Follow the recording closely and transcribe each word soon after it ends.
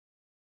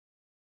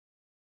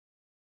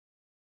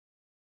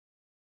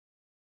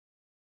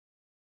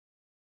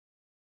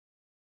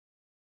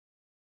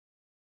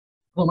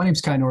Hello, my name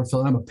is Kai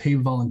Northfield, and I'm a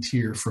paid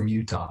volunteer from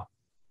Utah.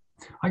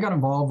 I got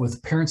involved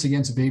with Parents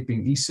Against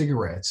Vaping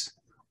e-cigarettes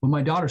when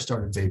my daughter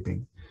started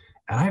vaping,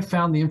 and I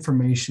found the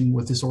information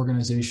with this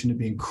organization to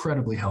be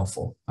incredibly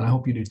helpful, and I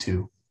hope you do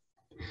too.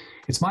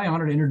 It's my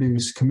honor to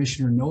introduce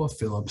Commissioner Noah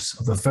Phillips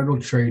of the Federal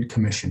Trade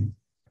Commission.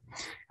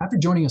 After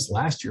joining us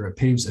last year at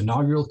PAVE's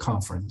inaugural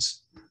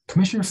conference,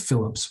 Commissioner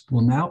Phillips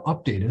will now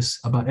update us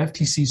about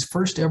FTC's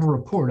first ever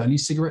report on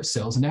e-cigarette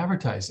sales and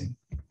advertising.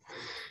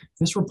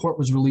 This report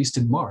was released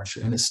in March,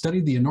 and it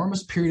studied the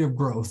enormous period of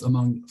growth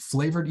among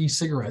flavored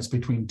e-cigarettes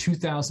between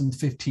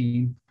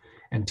 2015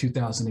 and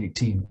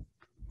 2018.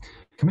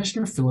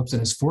 Commissioner Phillips and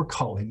his 4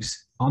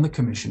 colleagues on the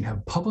commission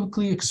have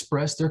publicly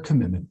expressed their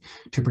commitment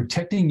to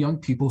protecting young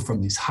people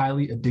from these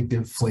highly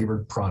addictive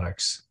flavored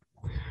products.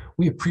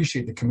 We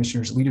appreciate the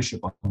commissioner's leadership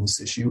on this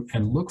issue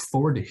and look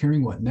forward to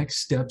hearing what next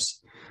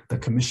steps the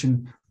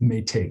commission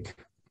may take.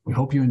 We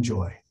hope you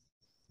enjoy.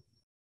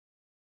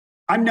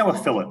 I'm Noah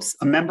Phillips,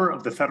 a member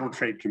of the Federal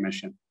Trade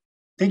Commission.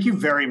 Thank you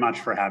very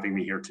much for having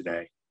me here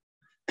today.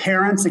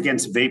 Parents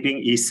Against Vaping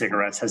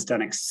e-cigarettes has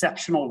done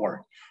exceptional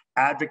work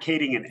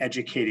advocating and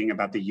educating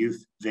about the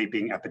youth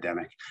vaping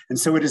epidemic. And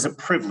so it is a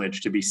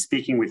privilege to be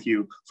speaking with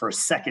you for a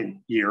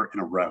second year in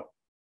a row.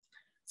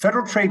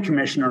 Federal Trade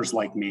Commissioners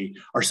like me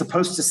are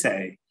supposed to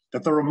say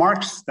that the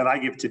remarks that I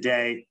give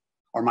today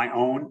are my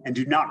own and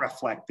do not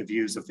reflect the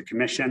views of the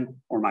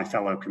Commission or my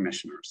fellow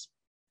commissioners.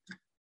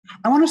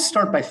 I want to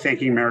start by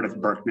thanking Meredith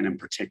Berkman in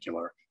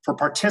particular for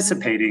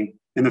participating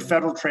in the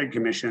Federal Trade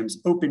Commission's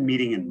open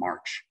meeting in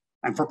March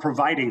and for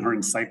providing her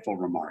insightful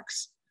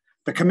remarks.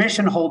 The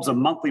Commission holds a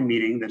monthly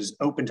meeting that is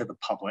open to the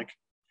public,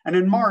 and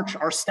in March,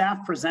 our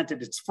staff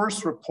presented its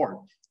first report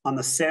on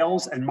the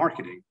sales and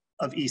marketing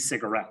of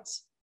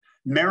e-cigarettes.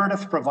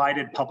 Meredith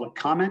provided public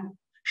comment,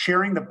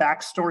 sharing the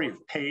backstory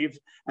of PAVE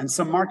and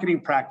some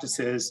marketing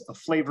practices of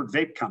flavored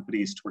vape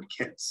companies toward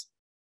kids.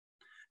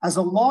 As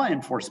a law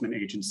enforcement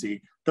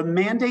agency, the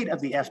mandate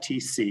of the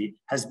FTC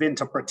has been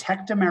to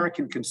protect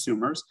American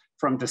consumers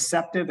from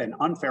deceptive and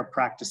unfair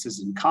practices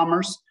in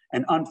commerce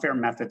and unfair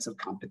methods of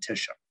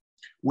competition.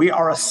 We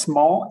are a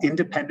small,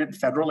 independent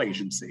federal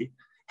agency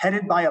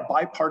headed by a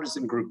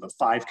bipartisan group of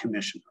 5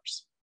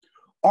 commissioners.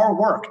 Our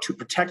work to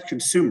protect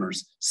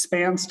consumers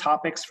spans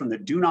topics from the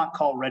Do Not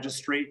Call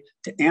registry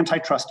to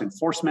antitrust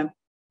enforcement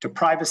to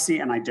privacy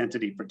and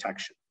identity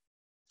protection.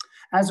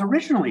 As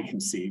originally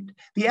conceived,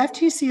 the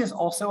FTC is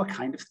also a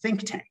kind of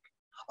think tank,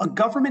 a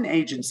government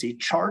agency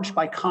charged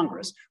by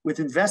Congress with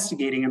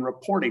investigating and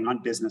reporting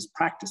on business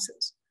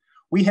practices.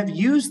 We have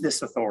used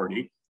this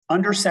authority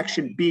under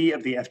Section B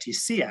of the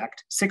FTC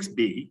Act,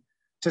 6B,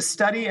 to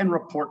study and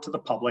report to the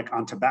public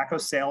on tobacco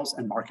sales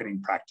and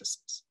marketing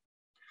practices.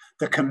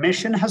 The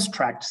Commission has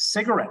tracked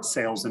cigarette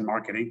sales and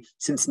marketing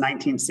since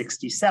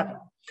 1967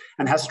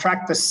 and has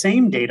tracked the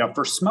same data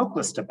for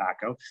smokeless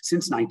tobacco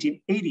since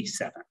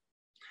 1987.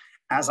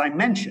 As I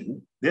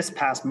mentioned, this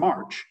past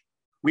March,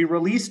 we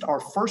released our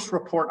first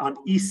report on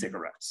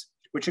e-cigarettes,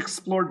 which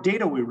explored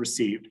data we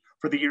received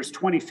for the years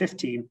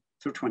 2015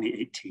 through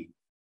 2018.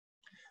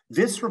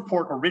 This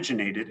report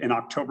originated in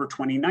October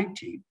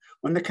 2019,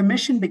 when the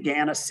Commission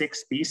began a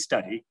 6B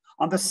study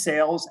on the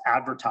sales,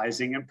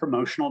 advertising, and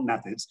promotional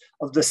methods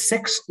of the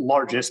 6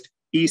 largest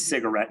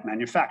e-cigarette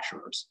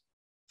manufacturers: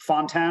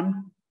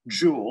 Fontan,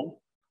 Juul,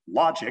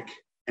 Logic,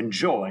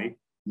 Enjoy,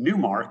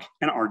 Newmark,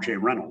 and R.J.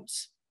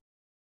 Reynolds.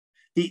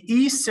 The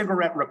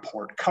e-cigarette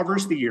report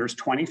covers the years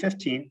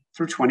 2015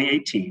 through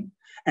 2018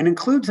 and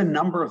includes a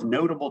number of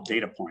notable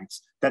data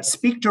points that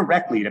speak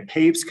directly to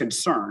PAVE's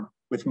concern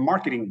with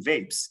marketing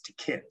vapes to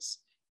kids.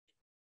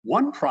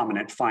 One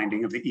prominent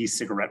finding of the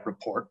e-cigarette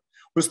report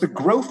was the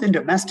growth in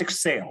domestic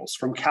sales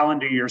from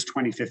calendar years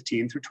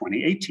 2015 through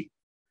 2018.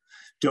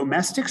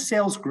 Domestic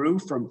sales grew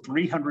from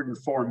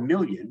 304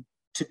 million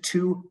to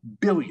 2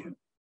 billion,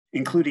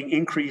 including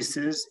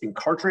increases in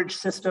cartridge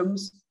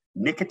systems,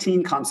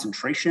 nicotine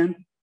concentration,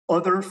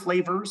 other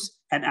flavors,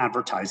 and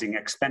advertising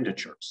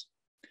expenditures.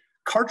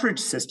 Cartridge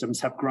systems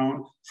have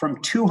grown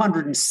from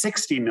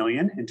 260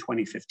 million in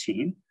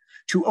 2015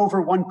 to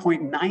over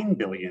 1.9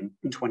 billion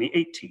in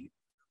 2018,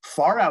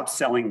 far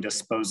outselling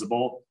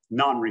disposable,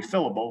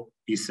 non-refillable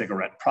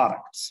e-cigarette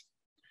products.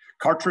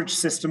 Cartridge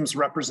systems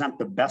represent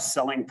the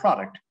best-selling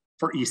product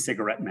for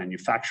e-cigarette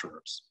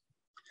manufacturers.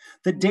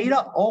 The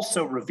data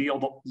also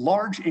revealed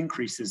large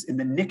increases in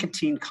the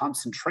nicotine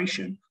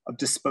concentration of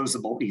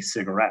disposable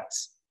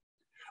e-cigarettes.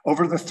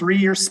 Over the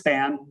 3-year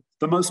span,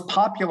 the most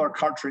popular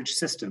cartridge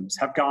systems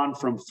have gone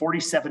from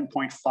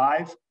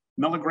 47.5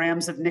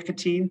 milligrams of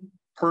nicotine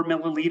per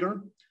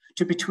milliliter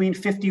to between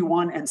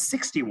 51 and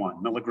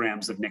 61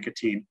 milligrams of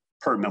nicotine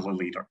per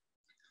milliliter.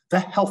 The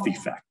health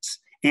effects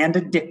and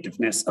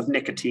addictiveness of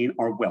nicotine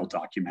are well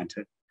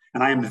documented,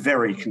 and I am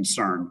very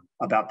concerned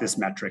about this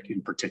metric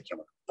in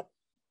particular.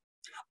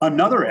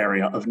 Another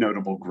area of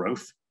notable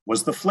growth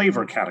was the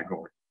flavor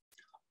category.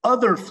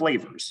 Other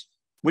flavors,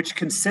 which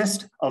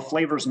consist of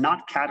flavors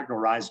not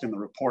categorized in the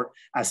report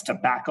as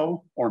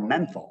tobacco or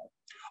menthol,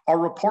 are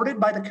reported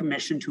by the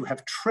Commission to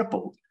have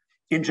tripled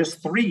in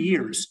just 3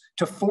 years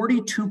to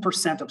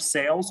 42% of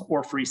sales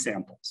or free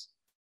samples.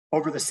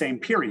 Over the same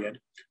period,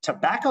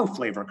 tobacco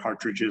flavor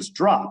cartridges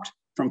dropped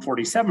from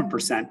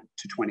 47%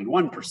 to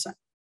 21%.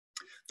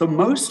 The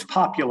most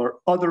popular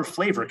other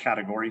flavor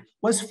category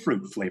was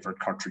fruit flavored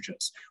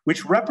cartridges,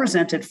 which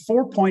represented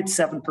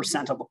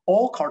 4.7% of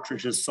all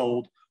cartridges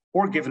sold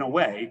or given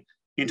away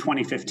in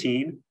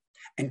 2015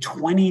 and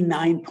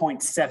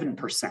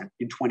 29.7%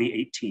 in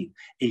 2018,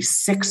 a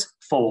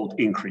six-fold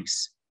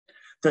increase.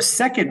 The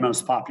second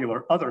most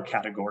popular other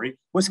category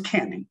was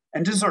candy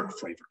and dessert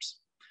flavors.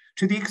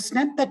 To the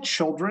extent that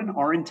children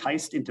are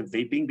enticed into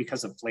vaping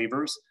because of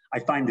flavors, I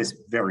find this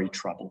very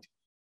troubling.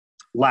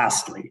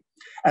 Lastly,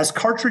 as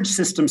cartridge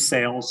system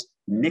sales,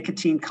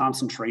 nicotine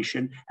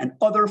concentration, and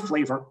other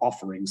flavor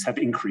offerings have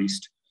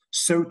increased,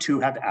 so too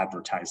have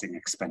advertising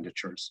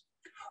expenditures.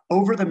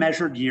 Over the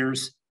measured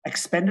years,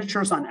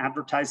 expenditures on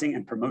advertising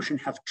and promotion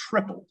have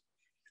tripled,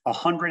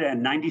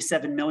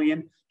 $197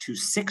 million to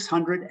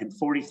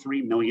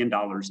 $643 million in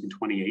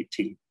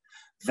 2018.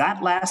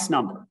 That last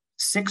number,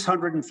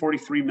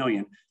 $643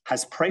 million,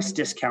 has price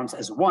discounts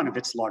as one of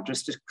its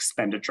largest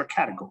expenditure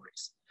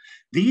categories.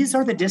 These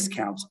are the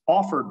discounts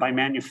offered by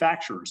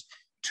manufacturers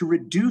to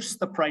reduce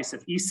the price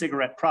of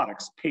e-cigarette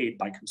products paid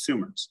by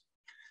consumers.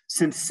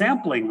 Since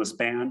sampling was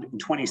banned in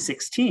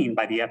 2016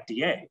 by the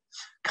FDA,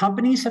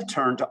 companies have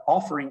turned to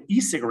offering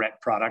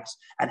e-cigarette products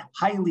at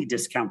highly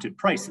discounted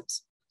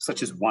prices,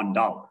 such as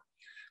 $1.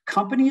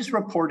 Companies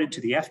reported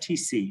to the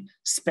FTC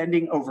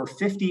spending over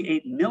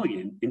 $58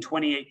 million in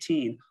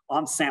 2018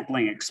 on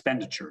sampling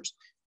expenditures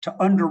to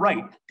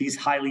underwrite these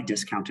highly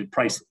discounted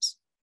prices.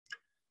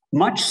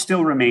 Much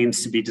still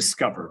remains to be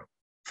discovered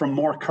from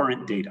more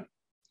current data.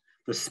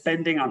 The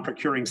spending on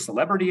procuring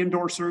celebrity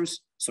endorsers,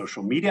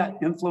 social media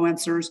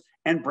influencers,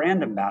 and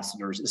brand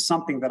ambassadors is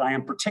something that I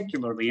am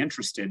particularly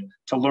interested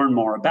to learn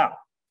more about.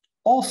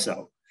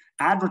 Also,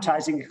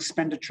 advertising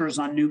expenditures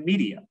on new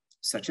media,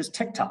 such as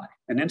TikTok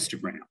and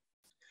Instagram.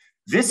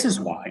 This is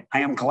why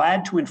I am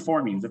glad to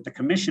inform you that the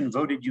Commission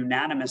voted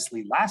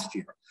unanimously last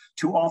year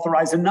to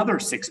authorize another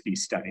 6B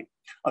study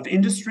of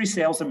industry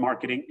sales and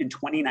marketing in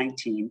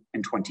 2019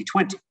 and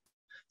 2020.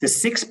 The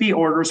 6B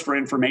orders for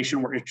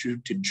information were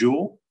issued to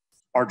Juul,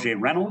 R.J.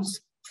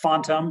 Reynolds,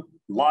 Fontum,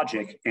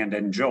 Logic, and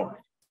Enjoy.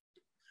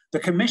 The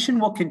Commission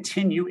will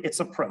continue its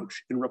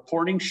approach in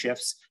reporting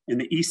shifts in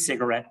the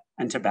e-cigarette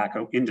and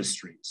tobacco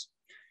industries.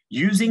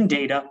 Using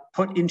data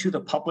put into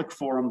the public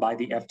forum by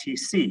the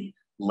FTC,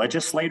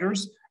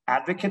 legislators,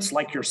 advocates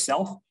like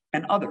yourself,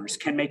 and others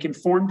can make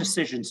informed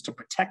decisions to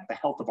protect the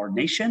health of our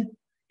nation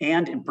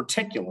and, in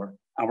particular,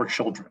 our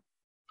children.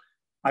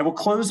 I will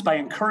close by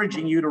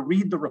encouraging you to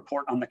read the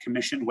report on the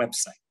Commission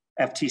website,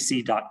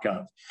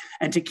 ftc.gov,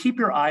 and to keep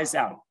your eyes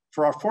out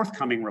for our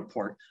forthcoming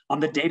report on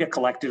the data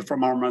collected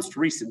from our most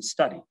recent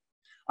study.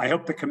 I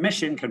hope the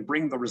Commission can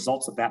bring the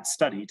results of that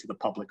study to the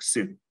public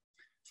soon.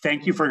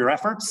 Thank you for your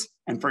efforts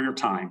and for your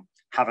time.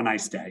 Have a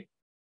nice day.